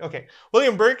 Mm-hmm. Okay.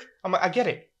 William Burke, I'm like, I get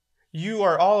it. You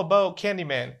are all about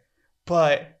Candyman.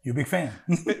 But you're a big fan.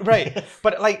 Right.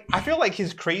 But like, I feel like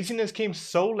his craziness came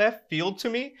so left field to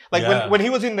me. Like when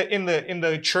he was in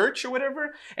the church or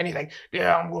whatever, and he's like,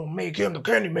 yeah, I'm gonna make him the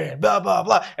Candyman, blah blah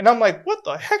blah. And I'm like, what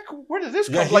the heck? Where did this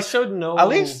come? Like, showed at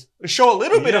least show a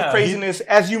little bit of craziness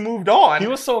as you moved on. He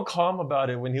was so calm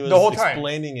about it when he was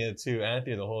explaining it to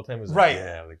Anthony the whole time. He was like,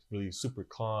 like really super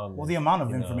calm. Well, the amount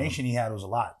of information he had was a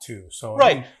lot too. So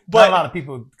right, but not a lot of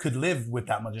people could live with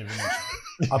that much information.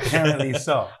 Apparently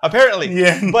so. Apparently.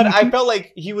 Yeah. But I felt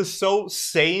like he was so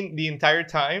sane the entire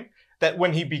time that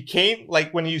when he became,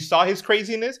 like, when you saw his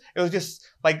craziness, it was just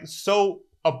like so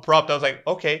abrupt. I was like,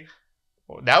 okay,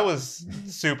 well, that was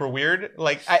super weird.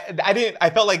 Like, I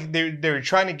felt like they were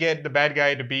trying to get the bad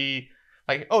guy to be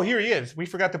like, oh, here he is. We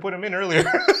forgot to put him in earlier.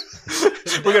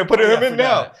 We're going to put him in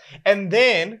now. And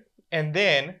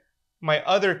then my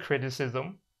other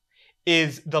criticism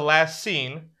is the last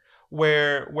scene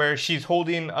where she's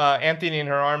holding Anthony in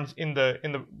her arms in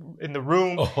the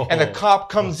room, and the cop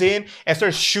comes in and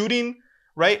starts shooting.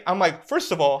 Right? I'm like,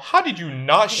 first of all, how did you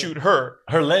not shoot her?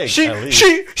 Her leg. She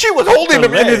was holding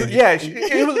him in his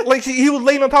it was like he was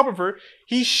laying on top of her.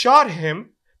 He shot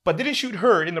him, but didn't shoot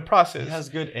her in the process. He has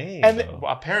good aim. And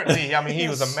apparently, I mean, he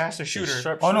was a master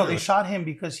shooter. Oh no, they shot him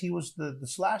because he was the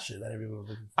slasher that everyone was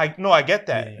looking for. I get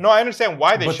that. Yeah. No, I understand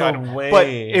why they shot him. But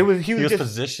he was just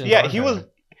positioned. Yeah, he was.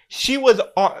 She was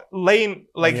laying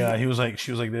like she was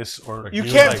like this, or you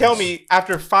can't tell me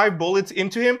after 5 bullets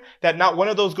into him that not one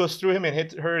of those goes through him and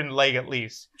hits her in the leg at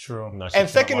least. True. No, and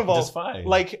second of all,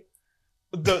 like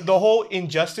the whole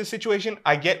injustice situation,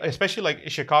 I get, especially like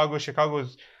Chicago.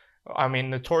 Chicago's, I mean,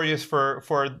 notorious for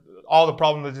all the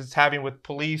problems that it's having with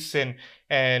police and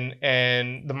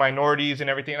the minorities and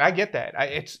everything. And I get that.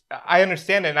 I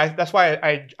understand it. And that's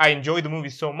why I enjoy the movie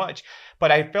so much.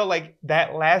 But I felt like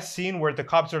that last scene where the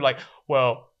cops are like,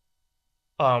 well,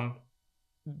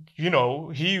 he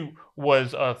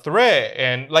was a threat,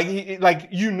 and like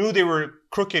you knew they were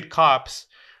crooked cops,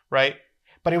 right?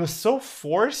 But it was so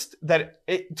forced that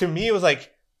to me it was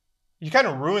like you kind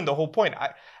of ruined the whole point.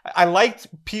 I liked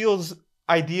Peele's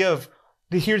idea of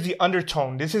here's the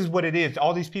undertone. This is what it is.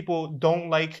 All these people don't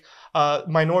like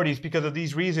minorities because of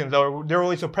these reasons, or they're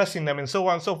always oppressing them, and so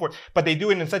on and so forth. But they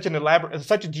do it in such an elaborate,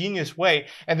 such a genius way,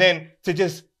 and then to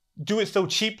just do it so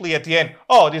cheaply at the end.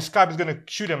 Oh, this cop is gonna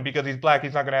shoot him because he's black.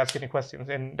 He's not gonna ask any questions,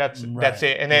 and that's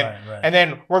it. And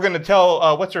then we're gonna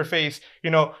tell what's her face,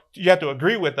 you have to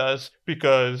agree with us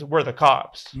because we're the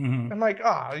cops. Mm-hmm. I'm like,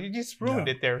 you just ruined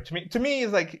it there. To me,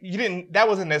 it's like that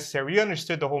wasn't necessary. You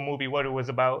understood the whole movie, what it was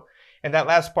about. And that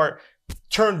last part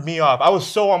turned me off. I was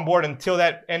so on board until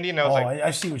that ending. I was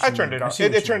I see what you mean. I turned it off.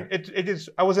 It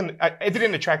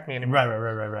didn't attract me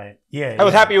anymore. Right. Yeah. I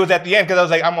was happy it was at the end because I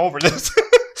was like, I'm over this.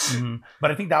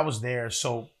 But I think that was there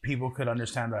so people could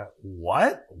understand that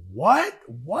what?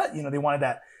 You know, they wanted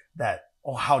that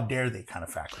oh, how dare they kind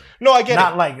of factor. No, I get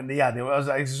Not it. like, yeah,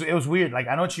 it was weird. Like,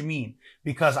 I know what you mean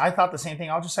because I thought the same thing.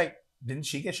 I was just like, didn't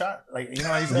she get shot? Like, you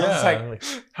know, I was like,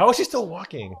 how is she still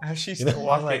walking? How is she still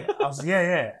walking? I was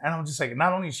yeah. And I'm just like,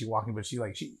 not only is she walking, but she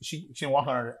didn't walk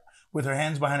on her with her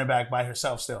hands behind her back by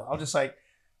herself still. I was just like,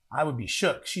 I would be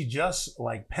shook. She just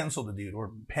like penciled the dude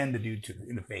or penned the dude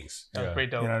in the face. That was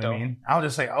pretty dope. You know what I mean? I was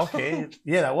just like, okay,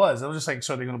 yeah, that was. I was just like,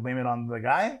 so they're gonna blame it on the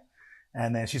guy?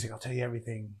 And then she's like, I'll tell you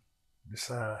everything. Just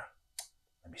let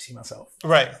me see myself.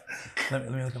 Right. Let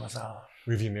me look at myself.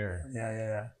 Review mirror.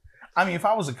 Yeah. I mean, if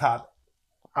I was a cop,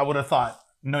 I would have thought,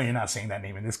 no, you're not saying that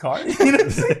name in this car. You know what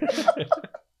I'm saying?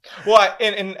 Well,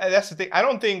 and that's the thing.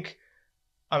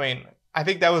 I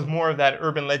think that was more of that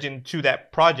urban legend to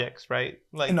that projects, right?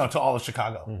 Like no, to all of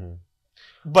Chicago. Mm-hmm.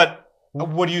 But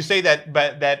would you say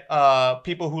that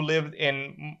people who lived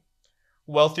in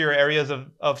wealthier areas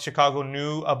of Chicago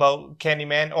knew about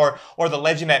Candyman or the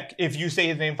legend that if you say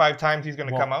his name 5 times, he's going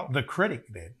to come out? The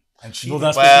critic did. And she,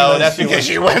 that's because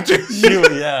she went to.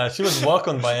 She was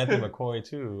welcomed by Anthony McCoy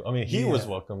too. I mean, he was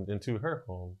welcomed into her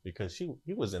home because he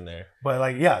was in there. But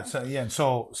like, so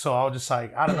I was just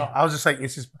like, I don't know. I was just like,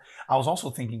 it's just. I was also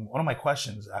thinking one of my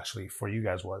questions actually for you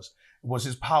guys was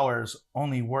his powers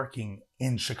only working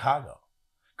in Chicago?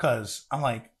 Because I'm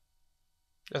like,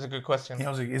 that's a good question. I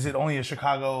was like, is it only a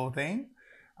Chicago thing?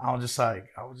 I was just like,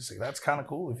 that's kind of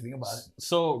cool if you think about it.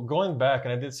 So going back,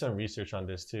 and I did some research on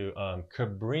this too.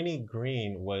 Cabrini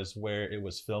Green was where it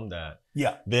was filmed at.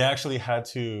 Yeah. They actually had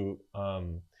to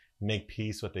make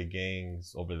peace with the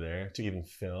gangs over there to even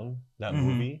film that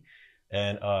movie.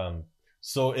 And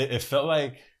so it felt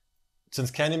like,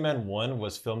 since Candyman 1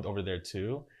 was filmed over there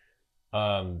too,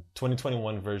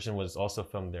 2021 version was also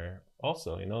filmed there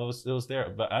also. You know, it was there.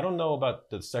 But I don't know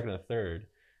about the second and third.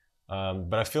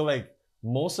 But I feel like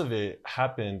most of it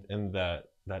happened in that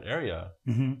area,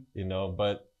 you know.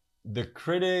 But the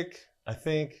critic, I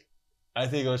think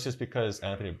it was just because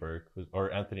Anthony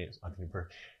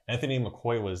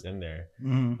McCoy was in there,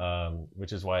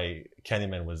 which is why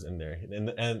Candyman was in there.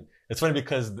 And it's funny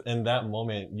because in that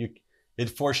moment, it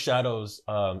foreshadows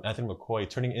Anthony McCoy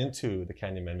turning into the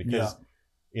Candyman because.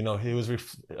 You know, he was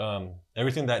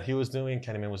everything that he was doing,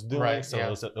 Candyman was doing. Right, so it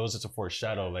was just a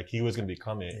foreshadow, like he was gonna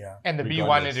become it. Yeah. And the bee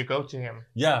wanted to go to him.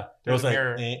 Yeah, it was like,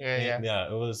 yeah.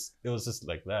 It was just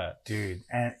like that, dude.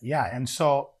 And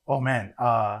so, oh man,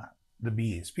 the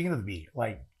bees. Speaking of the bee,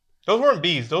 like those weren't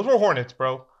bees, those were hornets,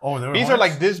 bro. Oh, they were bees hornets? are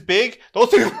like this big.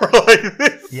 Those things were like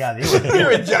this. Yeah, they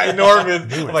were ginormous.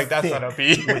 They were I'm like, that's not a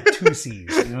bee with 2 C's.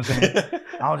 You know what I'm saying?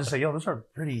 I was just like, yo, those are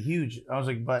pretty huge. I was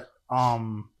like, but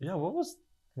yeah, what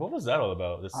was that all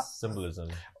about? This symbolism?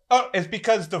 Oh, it's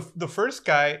because the first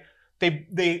guy,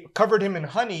 they covered him in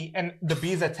honey and the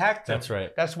bees attacked him. That's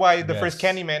right. That's why the first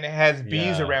Candyman has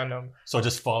bees around him. So it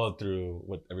just followed through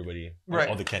with everybody,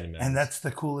 all the Candyman. And that's the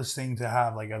coolest thing to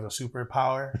have, like as a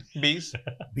superpower. Bees?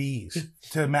 Bees.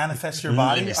 To manifest your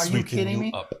body. Are you kidding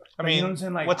me? I mean, you know what I'm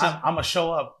saying? Like, I'm going to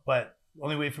show up, but the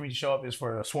only way for me to show up is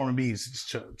for a swarm of bees.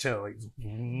 Just chill. Like,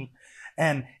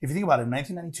 and if you think about it, in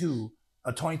 1992,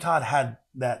 Tony Todd had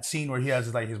that scene where he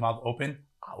has like his mouth open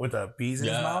with the bees in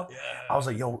his mouth. Yeah. I was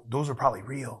like, yo, those are probably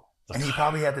real. And he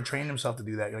probably had to train himself to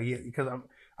do that. Like, because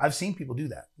I've seen people do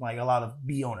that. Like a lot of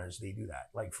bee owners, they do that,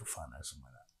 like for fun or something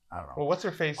like that. I don't know. Well, what's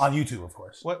her face? On YouTube, of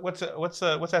course. What's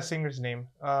that singer's name?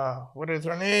 What is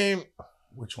her name?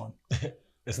 Which one?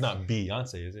 It's not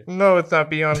Beyonce, is it? No, it's not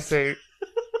Beyonce.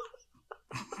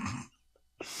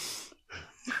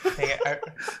 Dang it.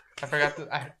 I forgot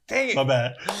to. Dang it. My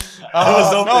bad. No,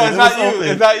 it's not you.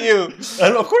 It's not you.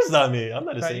 Of course it's not me. I'm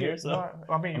not a singer. So no,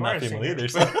 I mean, I'm not female either.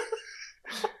 So.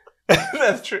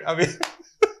 That's true. I mean,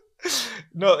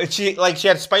 no, she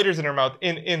had spiders in her mouth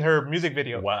in her music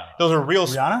video. Wow. Those are real.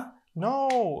 Rihanna?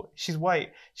 No, she's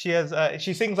white. She has.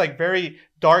 She sings like very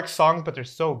dark songs, but they're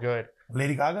so good.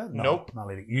 Lady Gaga? No, nope. Not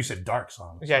Lady. You said dark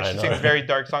songs. Yeah, she sings very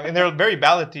dark songs, and they're very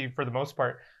ballady for the most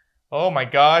part. Oh my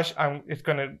gosh, it's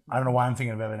gonna. I don't know why I'm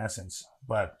thinking of Evanescence,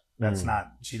 but that's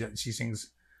not. She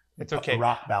sings. It's okay.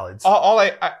 Rock ballads.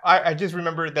 I just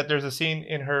remember that there's a scene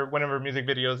in one of her music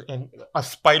videos, and a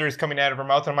spider is coming out of her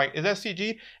mouth. And I'm like, is that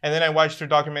CG? And then I watched her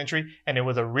documentary, and it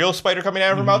was a real spider coming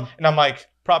out of her mouth. And I'm like,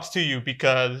 props to you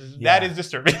because that is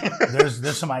disturbing.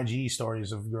 there's some IG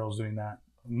stories of girls doing that.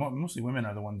 Mostly women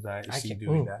are the ones that I see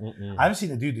doing that. I haven't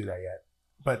seen a dude do that yet.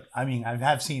 But I mean, I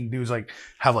have seen dudes like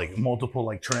have like multiple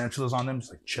like tarantulas on them,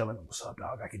 just like chilling. What's up,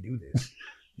 dog? I can do this,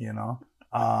 you know.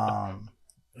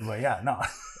 But yeah, no.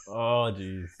 Oh,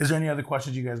 jeez. Is there any other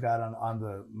questions you guys got on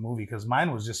the movie? Because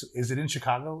mine was just, is it in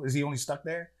Chicago? Is he only stuck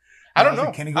there? I don't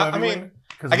know. Can he go everywhere? I mean,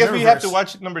 I guess we have to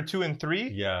watch number 2 and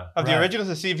 3 of the originals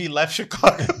to see if he left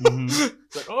Chicago.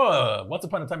 It's like, oh, once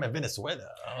upon a time in Venezuela.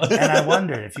 And I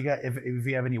wonder if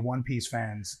you have any One Piece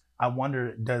fans, I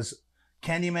wonder, does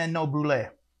Candyman know Brule?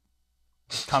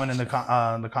 Comment in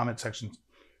the comment section.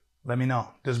 Let me know.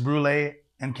 Does Brule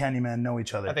and Candyman know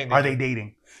each other? Are they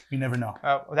dating? You never know.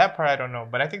 That part I don't know,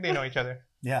 but I think they know each other.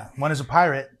 Yeah, one is a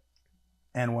pirate,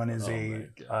 and one is a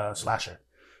slasher.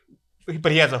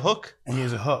 But he has a hook. And he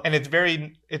has a hook. And it's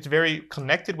very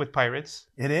connected with pirates.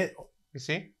 It is. You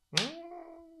see?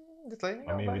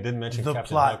 I mean, we didn't mention the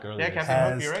Captain plot Hook earlier. Yeah,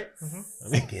 Captain Hook, you're right.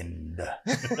 Thickened.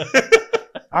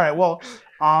 All right, well,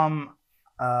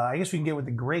 I guess we can get with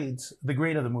the grades. The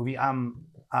grade of the movie.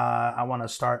 I want to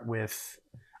start with,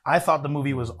 I thought the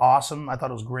movie was awesome. I thought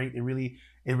it was great. It really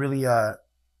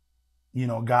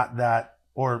got that,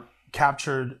 or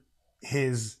captured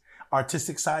his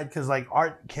artistic side, because like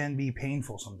art can be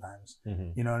painful sometimes.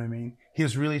 You know what I mean? He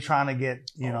was really trying to get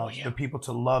the people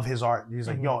to love his art. He's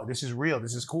like, yo, this is real,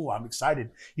 this is cool, I'm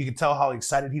excited. You could tell how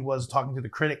excited he was talking to the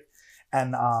critic,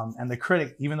 and the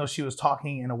critic, even though she was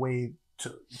talking in a way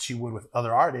she would with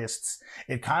other artists,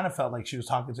 it kind of felt like she was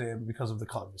talking to him because of the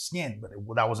color of his skin, but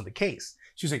that wasn't the case.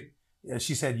 She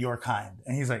said you're kind,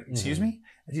 and he's like, excuse me,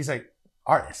 and she's like,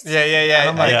 artist. Yeah. And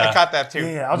I'm like, I caught that too.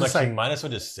 Yeah. I was just like, you might as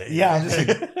well just say it. Yeah,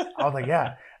 I was like, yeah.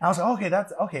 And I was like, okay,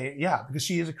 that's okay, yeah, because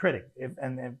she is a critic,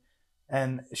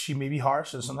 and she may be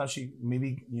harsh, and sometimes she may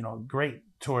be great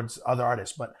towards other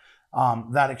artists, but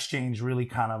that exchange really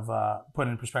kind of put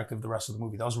in perspective the rest of the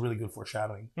movie. That was really good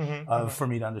foreshadowing for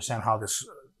me to understand how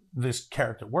this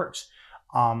character works.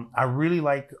 I really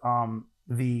liked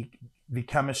the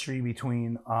chemistry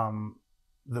between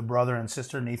the brother and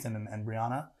sister, Nathan and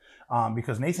Brianna,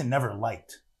 because Nathan never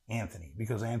liked Anthony,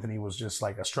 because Anthony was just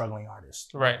like a struggling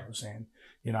artist. Right. You know what I'm saying?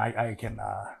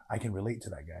 I can relate to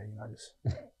that guy. Just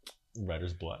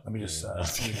writer's block. Let me just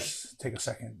take a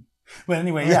second. But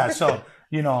anyway, yeah. So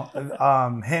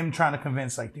him trying to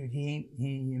convince, like, dude, he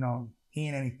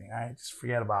ain't anything. All right, just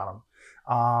forget about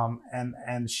him.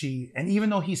 And even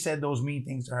though he said those mean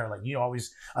things to her, like, you're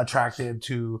always attracted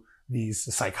to these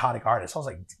psychotic artists, I was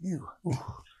like, ew,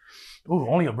 ooh,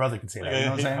 only a brother can say that. You know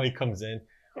what I'm saying? How he comes in,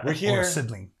 we're here, or a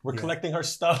sibling, we're collecting her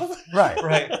stuff.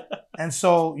 Right. And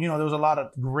so there was a lot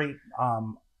of great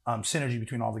synergy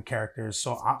between all the characters.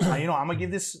 So I'm gonna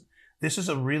give this is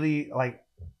a really like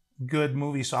good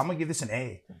movie. So I'm gonna give this an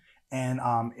A. And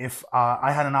if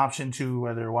I had an option to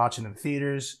whether watch it in the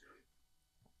theaters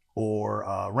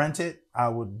or rent it, I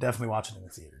would definitely watch it in the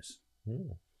theaters.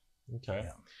 Okay.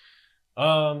 Yeah.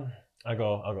 I'll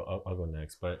go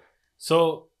next. But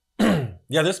so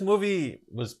yeah, this movie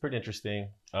was pretty interesting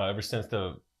ever since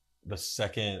the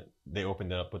second they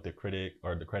opened it up with the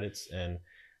credits and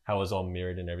how it was all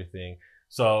mirrored and everything.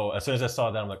 So as soon as I saw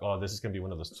that, I'm like, oh, this is gonna be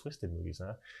one of those twisted movies,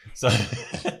 huh? So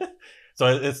so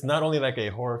it's not only like a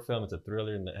horror film, it's a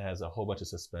thriller, and it has a whole bunch of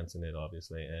suspense in it,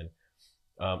 obviously. And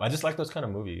I just like those kind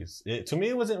of movies. To me,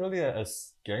 it wasn't really a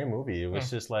scary movie. It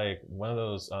was just like one of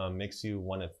those makes you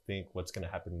want to think what's gonna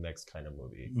happen next kind of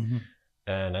movie.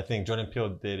 And I think Jordan Peele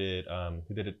did it.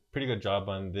 He did a pretty good job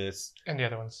on this. And the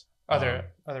other ones, other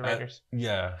writers. And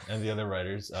the other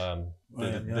writers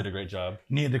did a great job.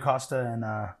 Nia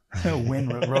DaCosta and Win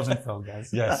Rosenfeld,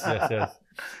 guys. Yes.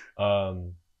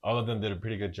 All of them did a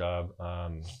pretty good job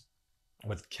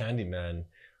with Candyman.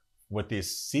 With the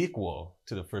sequel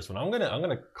to the first one, I'm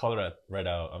gonna call it right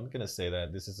out. I'm gonna say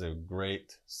that this is a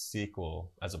great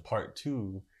sequel as a part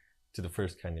 2 to the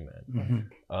first Candyman.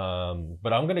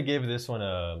 But I'm gonna give this one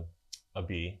a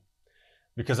B,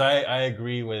 because I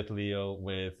agree with Leo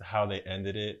with how they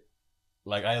ended it.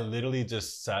 Like, I literally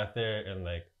just sat there and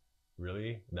like,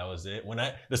 really, that was it.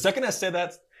 The second I said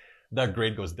that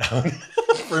grade goes down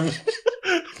for me.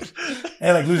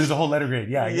 It like loses the whole letter grade.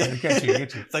 Yeah, I get you.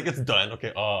 It's like, it's done.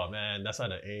 Okay. Oh man, that's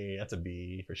not an A. That's a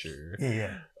B for sure.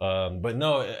 Yeah. But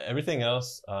no, everything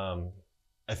else,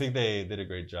 I think they did a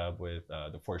great job with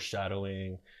the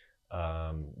foreshadowing,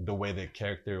 the way the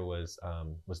character was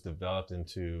developed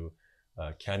into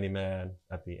Candyman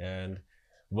at the end.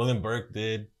 William Burke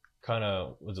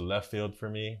was a left field for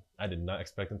me. I did not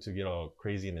expect him to get all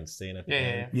crazy and insane at the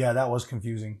end. Yeah, that was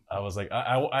confusing. I was like,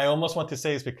 I almost want to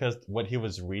say it's because what he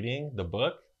was reading, the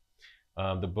book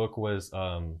was,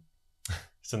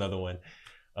 it's another one.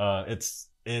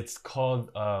 It's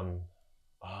called, let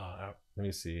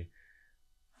me see.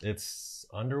 It's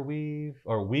Underweave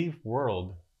or Weave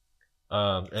World.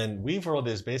 And Weave World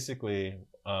is basically,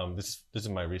 this is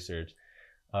my research.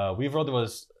 Weave World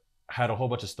had a whole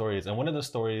bunch of stories, and one of the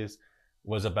stories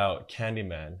was about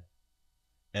Candyman,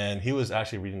 and he was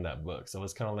actually reading that book. So it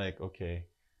was kind of like, okay,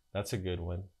 that's a good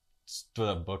one. Just throw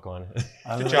that book on.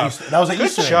 Good job. That was an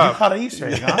Easter egg. You caught an Easter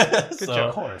egg, huh? Good job.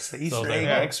 Of course, the Easter egg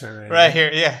expert. Right here,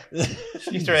 yeah.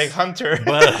 Easter egg hunter.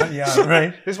 But, yeah,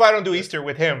 right. This is why I don't do Easter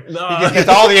with him. No. He just gets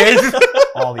all the eggs.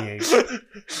 All the eggs.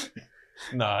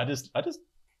 No,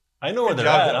 I know where they're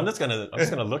at. I'm just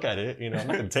gonna look at it. I'm not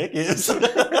gonna take it.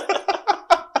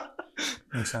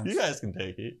 Makes sense. You guys can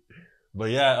take it.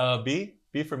 But yeah, B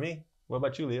for me. What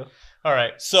about you, Leo? All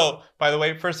right. So, by the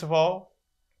way, first of all,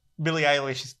 Billie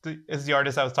Eilish is the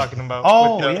artist I was talking about.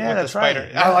 Oh, with the spider.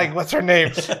 Right. Yeah. What's her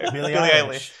name? Billie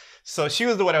Eilish. So she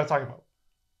was the one I was talking about.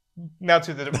 Now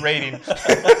to the rating.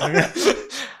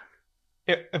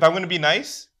 If I'm going to be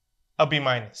nice, I'll be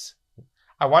minus.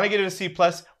 I want to get it a C+,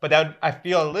 but I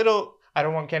feel a little... I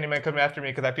don't want Candyman coming after me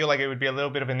because I feel like it would be a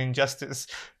little bit of an injustice.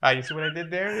 You see what I did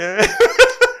there? Yeah.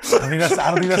 I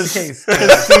don't think that's the case.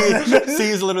 C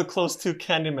is a little close to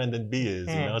Candyman than B is.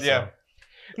 So. Yeah.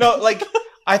 No,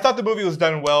 I thought the movie was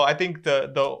done well. I think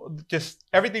just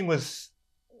everything was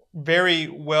very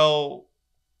well.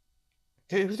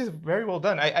 It was just very well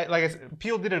done. Like I said,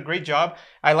 Peele did a great job.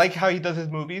 I like how he does his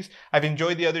movies. I've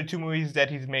enjoyed the other two movies that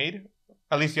he's made.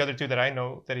 At least the other two that I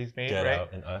know that he's made. Get right?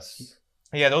 Out and Us.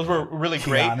 Yeah, those were really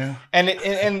great.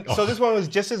 And so this one was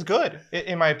just as good,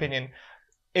 in my opinion.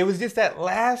 It was just that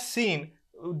last scene,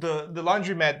 the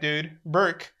laundromat dude,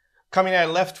 Burke, coming out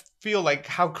of left field, like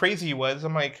how crazy he was.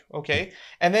 I'm like, okay.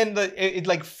 And then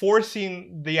it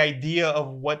forcing the idea of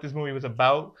what this movie was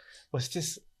about was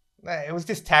just, it was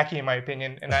just tacky in my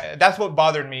opinion. And that's what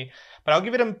bothered me. But I'll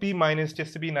give it a B-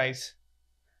 just to be nice.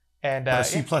 And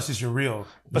C+ is your real.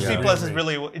 But C+ is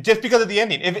really, just because of the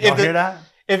ending. Hear that?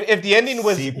 If the ending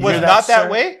was not that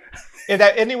way, if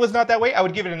that ending was not that way, I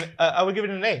would give it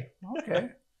an A. Okay.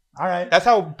 All right. That's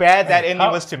how bad that ending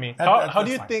was to me. How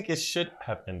do you think it should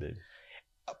have ended?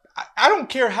 I don't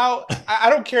care how. I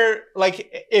don't care.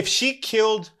 Like if she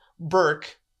killed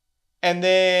Burke, and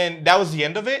then that was the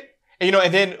end of it, and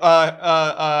then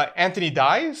Anthony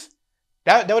dies.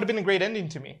 That would have been a great ending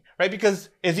to me, right? Because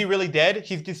is he really dead?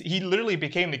 He literally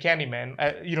became the Candyman.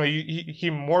 He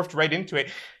morphed right into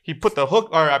it. He put the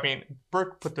hook,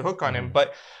 Burke put the hook on him.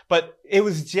 But it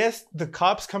was just the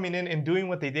cops coming in and doing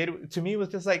what they did. To me, it was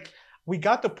just like, we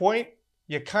got the point.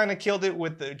 You kind of killed it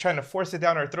with trying to force it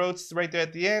down our throats right there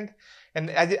at the end. And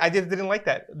I just didn't like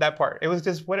that part. It was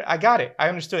just I got it. I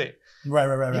understood it. Right.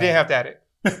 You didn't have to add it.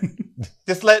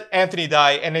 Just let Anthony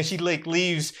die, and then she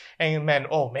leaves, and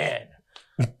oh man.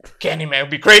 Candyman would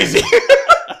be crazy.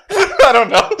 I don't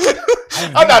know.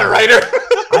 I'm not a writer.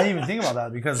 I didn't even think about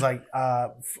that because like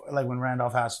when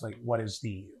Randolph asked what is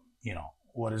the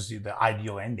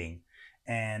ideal ending,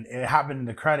 and it happened in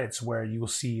the credits where you will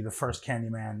see the first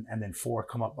Candyman and then four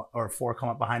come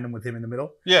up behind him with him in the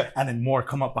middle. Yeah. And then more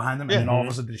come up behind him, and then all of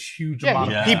a sudden this huge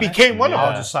amount. He became one of them. I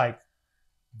was just like,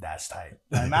 that's tight.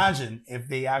 Now imagine if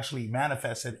they actually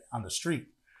manifested on the street.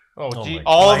 Oh, gee,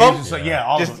 all of them? Just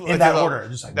all of them in that order.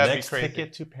 Just like next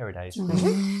ticket to paradise.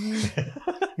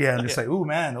 Yeah, and just like, ooh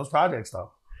man, those projects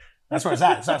though. That's where it's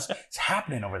at. It's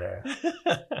happening over there.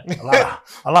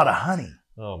 A lot of honey.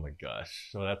 Oh my gosh.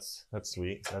 So that's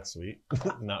sweet. That's sweet.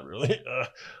 Not really.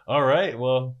 All right.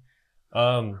 Well,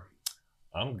 I'm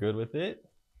good with it.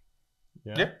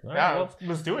 Yeah. All right, well,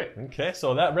 let's do it. Okay.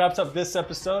 So that wraps up this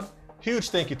episode. Huge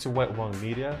thank you to White Wong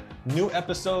Media. New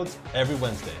episodes every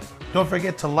Wednesday. Don't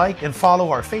forget to like and follow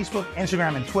our Facebook,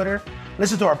 Instagram, and Twitter.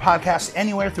 Listen to our podcast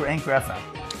anywhere through Anchor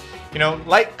FM.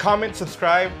 Like, comment,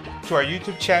 subscribe to our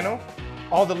YouTube channel.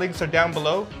 All the links are down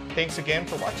below. Thanks again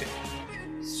for watching.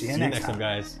 See you next time,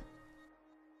 guys.